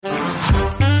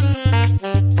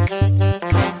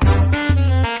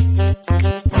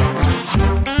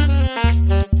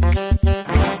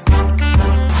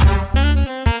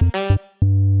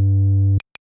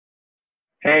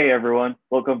everyone.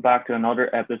 Welcome back to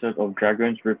another episode of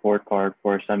Dragon's Report Card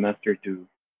for Semester 2.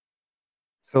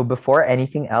 So before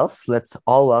anything else, let's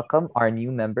all welcome our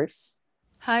new members.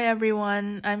 Hi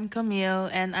everyone, I'm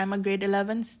Camille and I'm a grade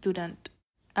 11 student.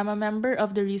 I'm a member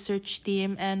of the research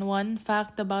team, and one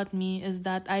fact about me is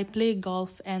that I play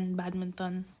golf and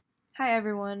badminton. Hi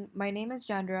everyone, my name is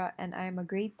Jandra and I am a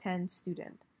grade 10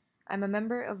 student. I'm a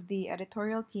member of the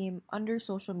editorial team under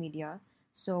social media,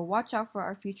 so watch out for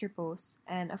our future posts.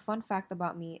 And a fun fact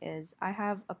about me is I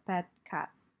have a pet cat.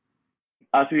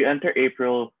 As we enter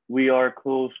April, we are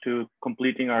close to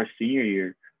completing our senior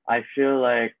year. I feel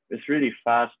like it's really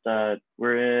fast that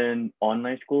we're in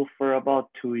online school for about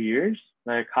 2 years.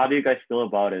 Like, how do you guys feel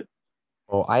about it?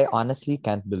 Oh, I honestly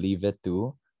can't believe it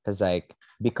too.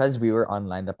 Because we were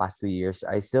online the past 2 years,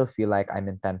 I still feel like I'm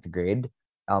in 10th grade.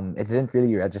 It didn't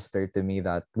really register to me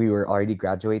that we were already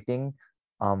graduating.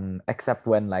 Except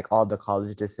when like all the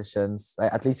college decisions,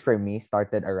 at least for me,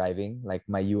 started arriving, like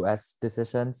my US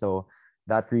decision. So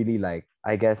that really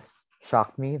I guess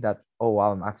shocked me that, oh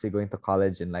wow, I'm actually going to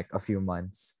college in like a few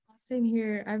months. Same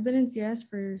here. I've been in CS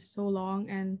for so long,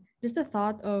 and just the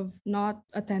thought of not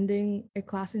attending a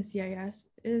class in CIS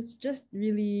is just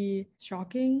really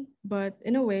shocking. But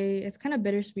in a way, it's kind of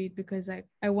bittersweet because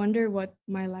I wonder what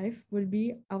my life would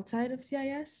be outside of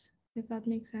CIS, if that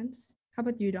makes sense. How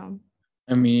about you, Dom?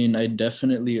 I mean, I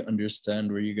definitely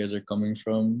understand where you guys are coming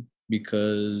from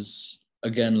because,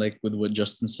 again, like with what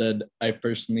Justin said, I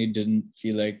personally didn't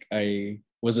feel like I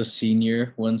was a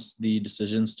senior once the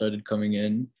decisions started coming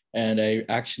in. And I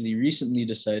actually recently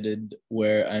decided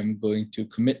where I'm going to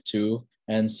commit to.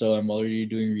 And so I'm already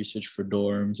doing research for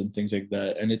dorms and things like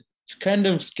that. And it's kind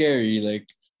of scary, like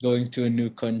going to a new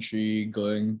country,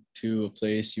 going to a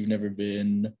place you've never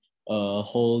been, a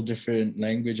whole different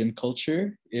language and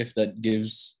culture, if that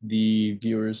gives the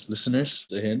viewers, listeners,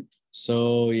 a hint.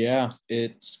 So yeah,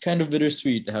 it's kind of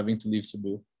bittersweet having to leave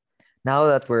Cebu. Now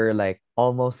that we're like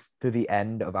almost to the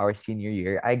end of our senior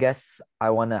year, I guess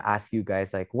I want to ask you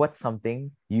guys like what's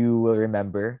something you will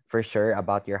remember for sure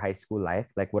about your high school life?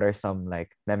 Like what are some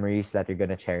like memories that you're going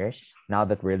to cherish now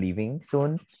that we're leaving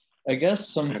soon? I guess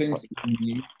something for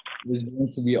me was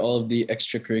going to be all of the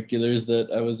extracurriculars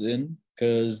that I was in,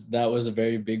 because that was a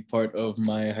very big part of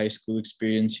my high school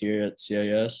experience here at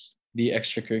CIS. The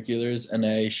extracurriculars,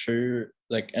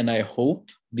 and I hope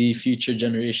the future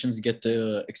generations get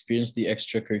to experience the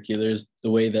extracurriculars the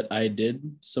way that I did.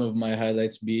 Some of my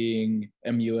highlights being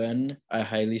MUN. I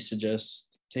highly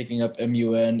suggest taking up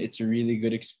MUN. It's a really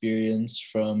good experience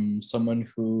from someone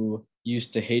who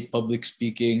used to hate public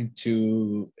speaking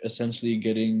to essentially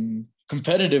getting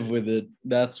competitive with it.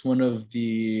 That's one of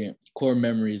the core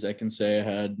memories I can say I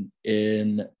had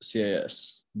in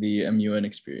CIS, the MUN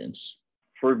experience.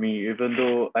 For me, even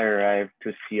though I arrived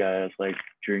to CIS like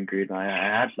during grade 9,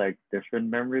 I had like different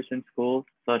memories in school,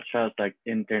 such as like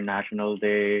International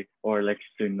Day or like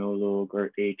Sinulog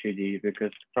or HAD,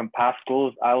 because from past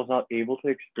schools, I was not able to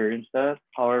experience that.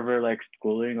 However, like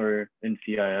schooling or in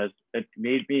CIS, it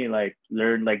made me like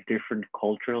learn like different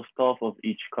cultural stuff of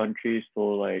each country. So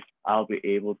like I'll be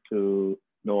able to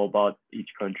know about each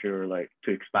country or like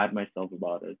to expand myself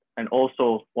about it. And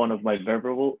also one of my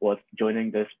memorable was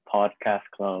joining this podcast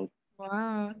club.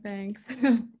 Wow, thanks.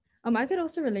 I could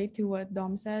also relate to what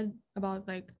Dom said about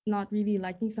like not really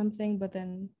liking something, but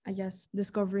then I guess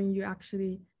discovering you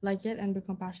actually like it and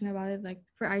become passionate about it. Like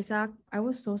for Isaac, I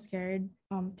was so scared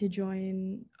to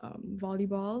join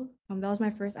volleyball. That was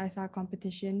my first Isaac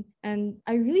competition, and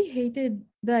I really hated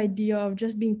the idea of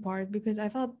just being part because I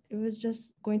thought it was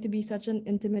just going to be such an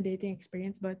intimidating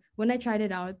experience. But when I tried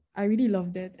it out, I really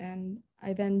loved it, and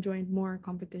I then joined more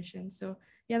competitions. So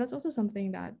yeah, that's also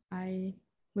something that I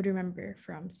would remember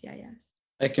from CIS.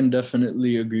 I can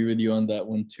definitely agree with you on that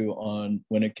one too, on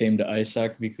when it came to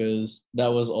ISAC, because that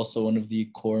was also one of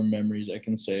the core memories I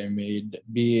can say I made,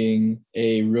 being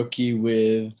a rookie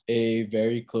with a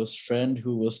very close friend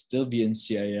who will still be in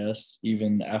CIS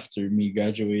even after me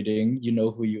graduating. You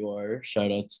know who you are.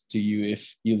 Shout outs to you if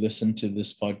you listen to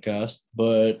this podcast.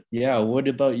 But yeah, what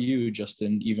about you,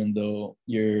 Justin? Even though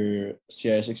your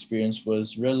CIS experience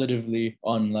was relatively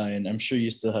online, I'm sure you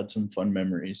still had some fun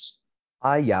memories.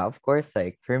 Yeah, of course.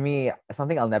 Like for me,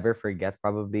 something I'll never forget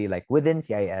probably like within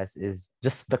CIS is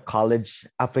just the college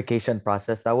application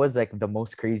process. That was like the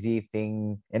most crazy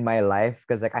thing in my life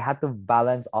because like I had to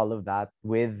balance all of that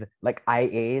with like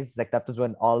IAs. Like that was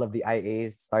when all of the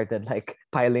IAs started like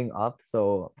piling up.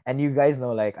 So, and you guys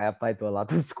know like I applied to a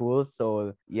lot of schools.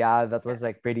 So yeah, that was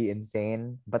like pretty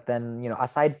insane. But then,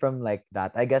 aside from like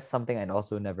that, I guess something I'd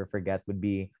also never forget would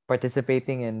be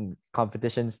participating in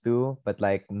competitions too, but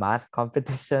like math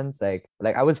competitions. Like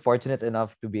I was fortunate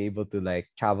enough to be able to like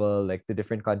travel like to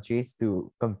different countries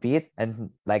to compete, and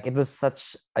like it was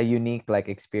such a unique like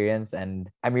experience, and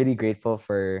I'm really grateful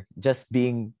for just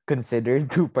being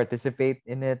considered to participate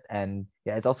in it. And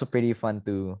yeah, it's also pretty fun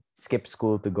to skip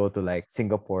school to go to like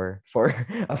Singapore for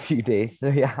a few days. So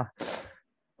yeah.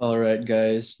 All right,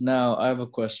 guys. Now I have a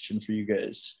question for you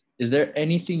guys. Is there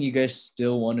anything you guys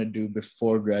still want to do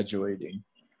before graduating?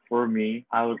 For me,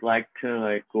 I would like to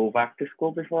like go back to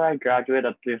school before I graduate,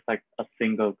 at least like a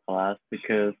single class,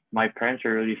 because my parents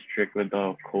are really strict with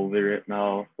the COVID right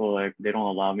now. So like they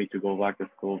don't allow me to go back to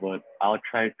school, but I'll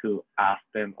try to ask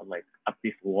them like at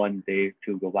least one day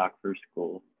to go back for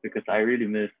school, because I really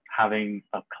miss having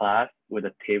a class with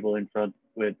a table in front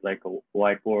with like a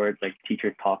whiteboard, like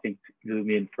teacher talking to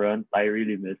me in front. I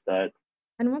really miss that.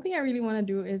 And one thing I really want to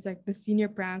do is like the senior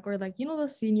prank, or like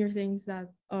those senior things that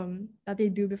they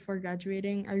do before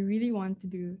graduating. I really want to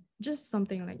do just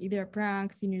something like either a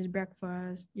prank, seniors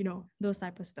breakfast, those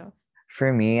type of stuff.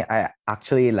 For me, I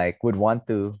actually like would want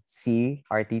to see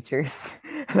our teachers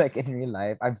like in real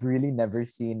life. I've really never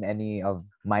seen any of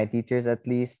my teachers, at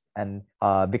least, and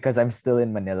because I'm still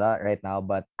in Manila right now,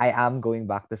 but I am going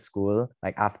back to school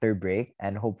like after break,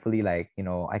 and hopefully like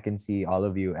I can see all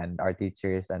of you and our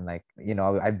teachers, and like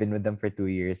I've been with them for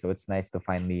 2 years, so it's nice to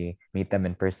finally meet them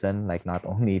in person, like not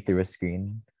only through a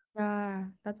screen. Yeah,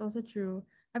 that's also true.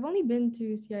 I've only been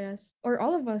to CIS, or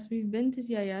all of us, we've been to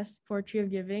CIS for Tree of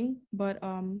Giving, but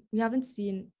we haven't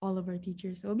seen all of our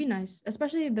teachers. So it'll be nice,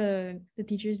 especially the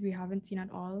teachers we haven't seen at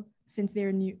all since they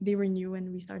were new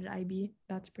when we started IB.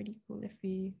 That's pretty cool if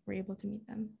we were able to meet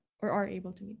them or are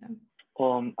able to meet them.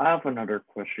 I have another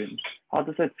question. How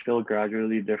does it feel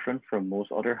gradually different from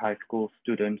most other high school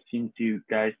students, since you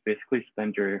guys basically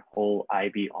spend your whole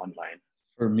IB online?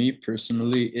 For me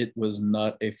personally, it was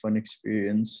not a fun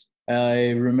experience. I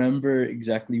remember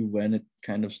exactly when it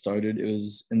kind of started. It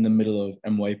was in the middle of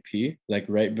MYP, like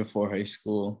right before high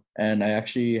school. And I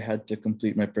actually had to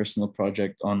complete my personal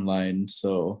project online.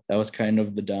 So that was kind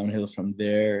of the downhill from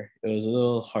there. It was a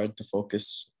little hard to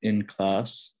focus in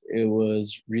class. It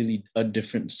was really a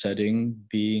different setting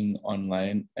being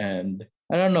online. And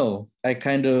I don't know. I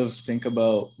kind of think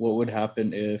about what would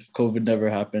happen if COVID never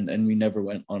happened and we never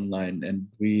went online and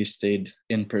we stayed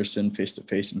in person, face to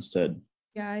face instead.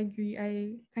 Yeah, I agree.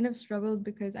 I kind of struggled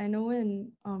because I know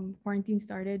when quarantine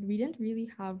started, we didn't really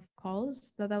have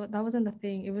calls. That wasn't the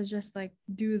thing. It was just like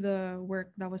do the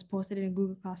work that was posted in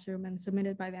Google Classroom and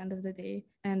submitted by the end of the day.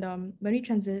 And when we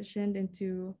transitioned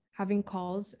into having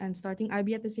calls and starting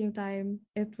IB at the same time,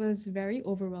 it was very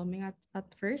overwhelming at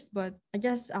first. But I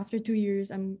guess after 2 years,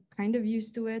 I'm kind of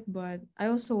used to it. But I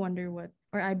also wonder what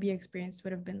our IB experience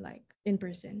would have been like in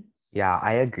person. Yeah,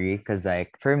 I agree. Because,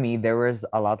 like, for me, there was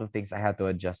a lot of things I had to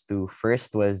adjust to.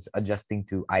 First was adjusting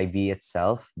to IB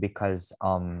itself, because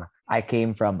I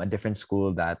came from a different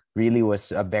school that really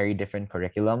was a very different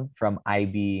curriculum from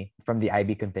the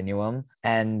IB continuum.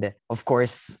 And of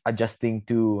course, adjusting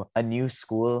to a new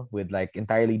school with like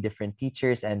entirely different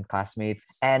teachers and classmates,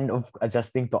 and of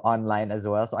adjusting to online as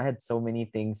well. So I had so many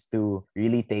things to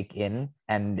really take in.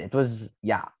 And it was,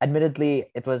 yeah, admittedly,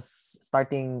 it was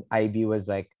starting IB was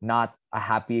like not a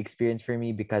happy experience for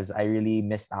me, because I really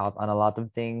missed out on a lot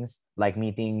of things, like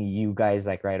meeting you guys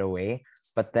like right away.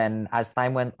 But then as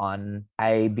time went on,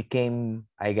 I became,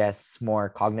 I guess, more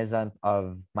cognizant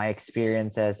of my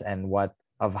experiences and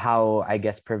of how, I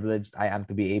guess, privileged I am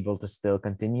to be able to still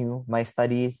continue my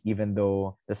studies, even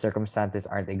though the circumstances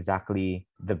aren't exactly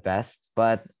the best.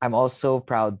 But I'm also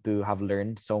proud to have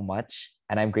learned so much.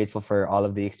 And I'm grateful for all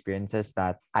of the experiences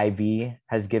that IB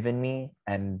has given me.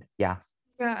 And yeah.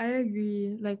 Yeah, I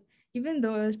agree. Like, even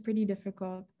though it was pretty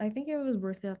difficult, I think it was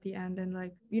worth it at the end. And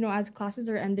like, as classes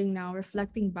are ending now,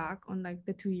 reflecting back on like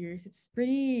the 2 years, it's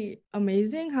pretty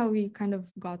amazing how we kind of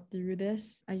got through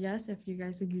this, I guess, if you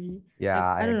guys agree. Yeah, Like,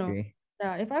 I I don't know. agree.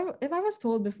 Yeah, if I was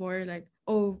told before, like,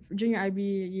 oh, during your IB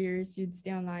years, you'd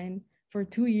stay online for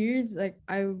 2 years, like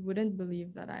I wouldn't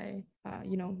believe that I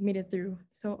made it through.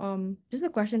 So just a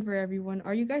question for everyone.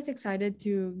 Are you guys excited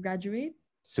to graduate?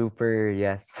 Super,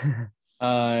 yes.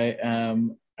 I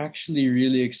am actually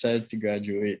really excited to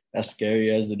graduate, as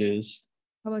scary as it is.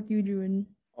 How about you, June?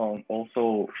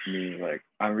 Also me, like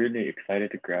I'm really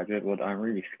excited to graduate, but I'm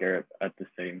really scared at the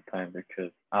same time,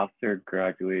 because after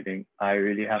graduating, I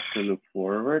really have to look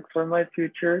forward for my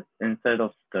future instead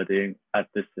of studying at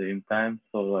the same time.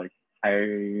 So like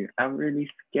I'm really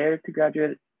scared to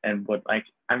graduate, and but like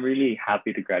I'm really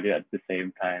happy to graduate at the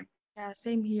same time. Yeah,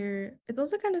 same here. It's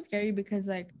also kind of scary because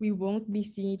like we won't be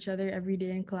seeing each other every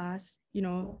day in class.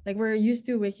 Like we're used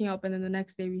to waking up and then the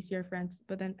next day we see our friends.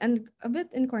 But then and a bit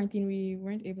in quarantine we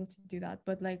weren't able to do that.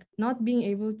 But like not being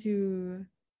able to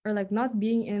or like not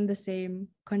being in the same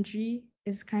country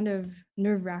is kind of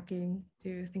nerve-wracking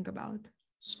to think about.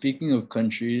 Speaking of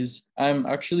countries, I'm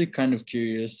actually kind of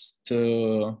curious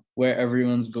to where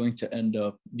everyone's going to end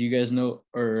up. Do you guys know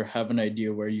or have an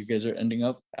idea where you guys are ending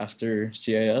up after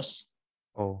CIS?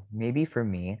 Oh, maybe for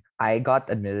me, I got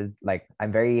admitted, like,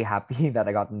 I'm very happy that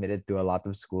I got admitted to a lot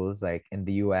of schools, like in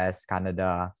the US,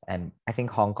 Canada, and I think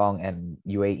Hong Kong and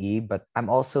UAE. But I'm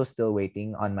also still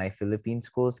waiting on my Philippine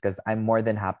schools because I'm more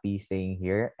than happy staying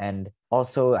here. And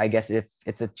also, I guess if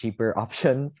it's a cheaper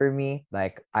option for me,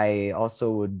 like, I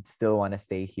also would still want to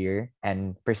stay here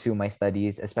and pursue my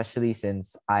studies, especially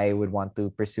since I would want to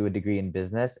pursue a degree in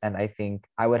business. And I think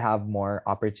I would have more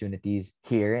opportunities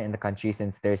here in the country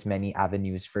since there's many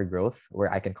avenues for growth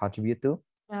where I can contribute to.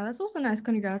 Yeah, that's also nice.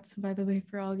 Congrats, by the way,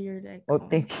 for all your like Oh,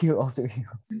 thank you. Also, you.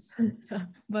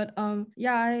 But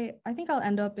yeah, I think I'll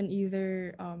end up in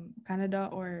either Canada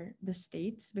or the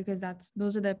States because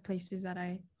those are the places that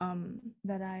I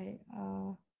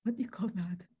what do you call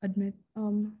that? Admit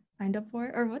signed up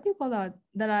for, or what do you call that?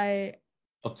 That I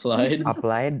Applied?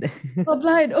 Applied.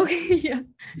 applied. Okay, yeah.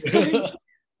 Sorry.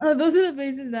 Those are the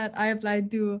places that I applied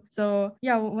to. So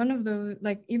yeah, one of those,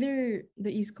 like either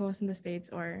the East Coast in the States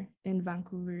or in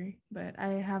Vancouver, but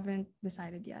I haven't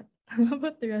decided yet. How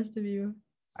about the rest of you?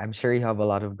 I'm sure you have a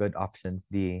lot of good options,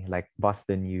 the like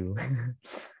Boston U.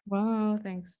 Wow,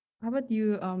 thanks. How about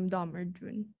you, Dom or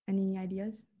June? Any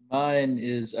ideas? Mine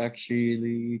is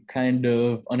actually kind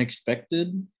of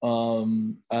unexpected.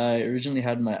 I originally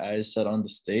had my eyes set on the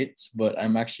States, but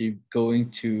I'm actually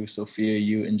going to Sophia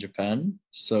U in Japan.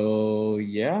 So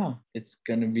yeah, it's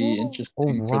gonna be Oh, Oh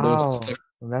interesting for those. wow.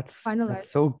 That's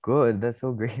finalized. so good. That's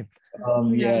so great. Yeah,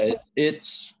 Congrats.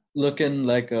 it's looking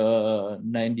like a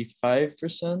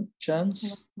 95%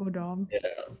 chance. Go Dom. Yeah.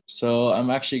 So I'm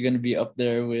actually going to be up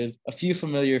there with a few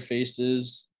familiar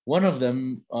faces. One of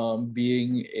them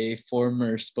being a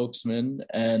former spokesman,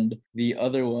 and the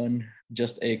other one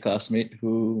just a classmate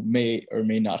who may or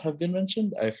may not have been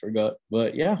mentioned. I forgot.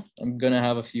 But yeah, I'm going to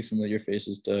have a few familiar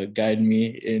faces to guide me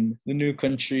in the new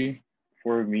country.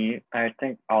 For me, I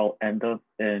think I'll end up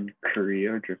in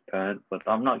Korea or Japan, but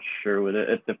I'm not sure with it.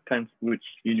 It depends which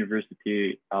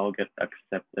university I'll get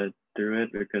accepted through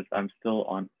it because I'm still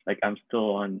on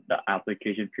the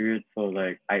application period, so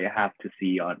like I have to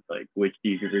see on like which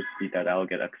university that I'll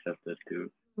get accepted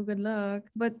to. Well, good luck.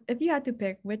 But if you had to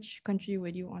pick, which country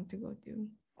would you want to go to?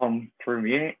 For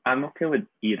me, I'm okay with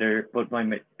either, but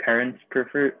my parents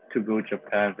prefer to go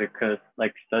Japan because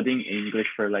like studying English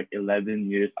for like 11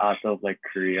 years out of like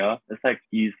Korea, it's like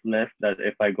useless that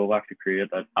if I go back to Korea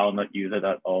that I'll not use it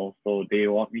at all. So they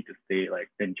want me to stay like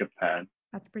in Japan.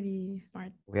 That's pretty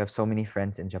smart. We have so many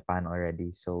friends in Japan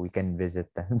already, so we can visit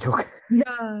them. Joke.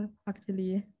 Yeah,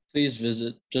 actually. Please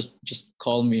visit. Just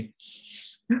call me.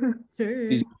 Sure.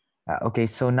 Please. Okay,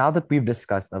 so now that we've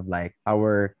discussed of like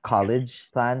our college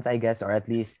plans, I guess, or at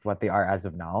least what they are as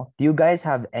of now, do you guys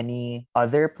have any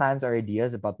other plans or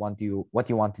ideas about what you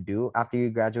want to do after you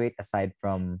graduate, aside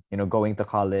from going to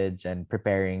college and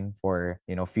preparing for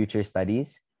future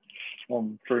studies?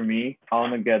 For me, I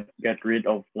wanna get rid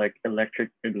of like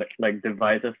like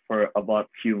devices for about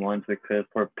few months because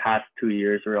for past 2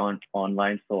 years we're on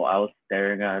online, so I was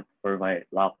staring at for my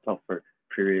laptop for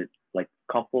periods like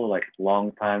couple like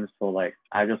long times. So like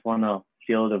I just wanna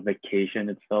feel the vacation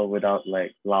itself without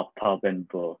like laptop and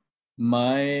book.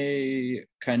 My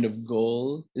kind of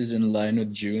goal is in line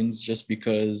with June's just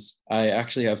because I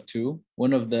actually have two.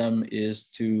 One of them is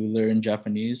to learn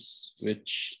Japanese,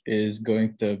 which is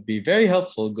going to be very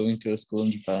helpful going to a school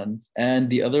in Japan. And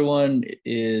the other one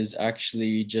is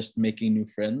actually just making new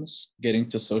friends, getting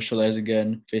to socialize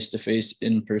again face to face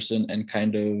in person and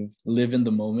kind of live in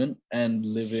the moment and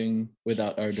living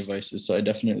without our devices. So I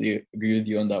definitely agree with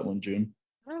you on that one, June.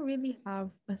 I don't really have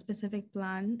a specific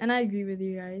plan, and I agree with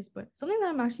you guys, but something that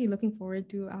I'm actually looking forward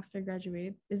to after I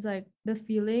graduate is like the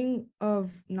feeling of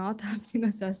not having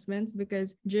assessments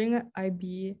because during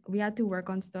IB, we had to work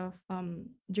on stuff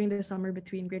during the summer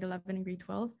between grade 11 and grade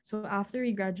 12. So after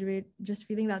we graduate, just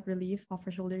feeling that relief off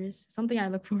our shoulders, something I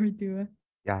look forward to.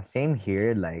 Yeah, same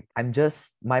here. Like,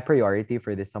 my priority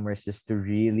for this summer is just to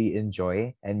really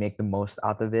enjoy and make the most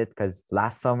out of it. Because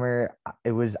last summer,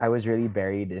 I was really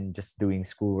buried in just doing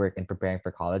schoolwork and preparing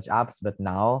for college apps. But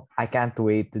now I can't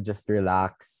wait to just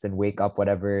relax and wake up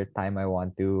whatever time I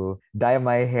want to, dye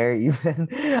my hair even.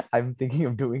 I'm thinking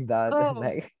of doing that and Oh,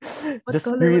 like what just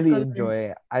color? What really color?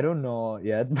 enjoy. I don't know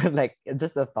yet, but like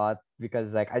just a thought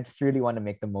because like I just really want to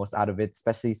make the most out of it,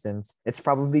 especially since it's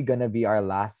probably gonna be our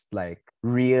last like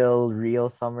real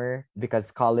summer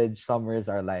because college summers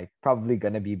are like probably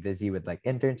gonna be busy with like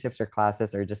internships or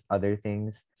classes or just other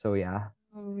things. So yeah.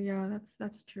 Oh yeah,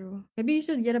 that's true. Maybe you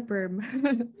should get a perm.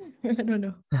 I don't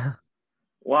know.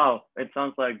 Wow, it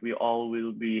sounds like we all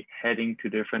will be heading to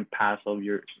different paths of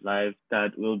your lives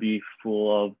that will be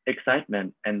full of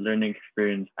excitement and learning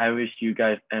experience. I wish you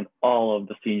guys and all of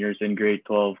the seniors in grade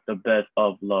 12 the best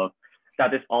of luck.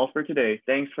 That is all for today.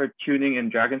 Thanks for tuning in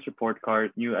Dragon's Report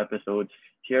Card new episodes.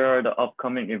 Here are the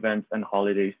upcoming events and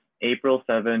holidays. April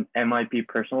 7, MIP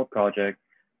Personal Project,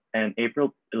 and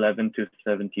April 11 to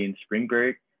 17, Spring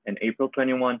Break, and April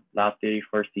 21, last day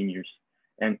for seniors,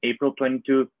 and April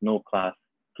 22, no class.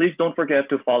 Please don't forget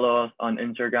to follow us on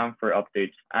Instagram for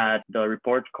updates at the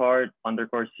report card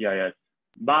 _CIS.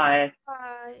 Bye.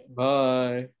 Bye.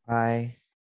 Bye. Bye.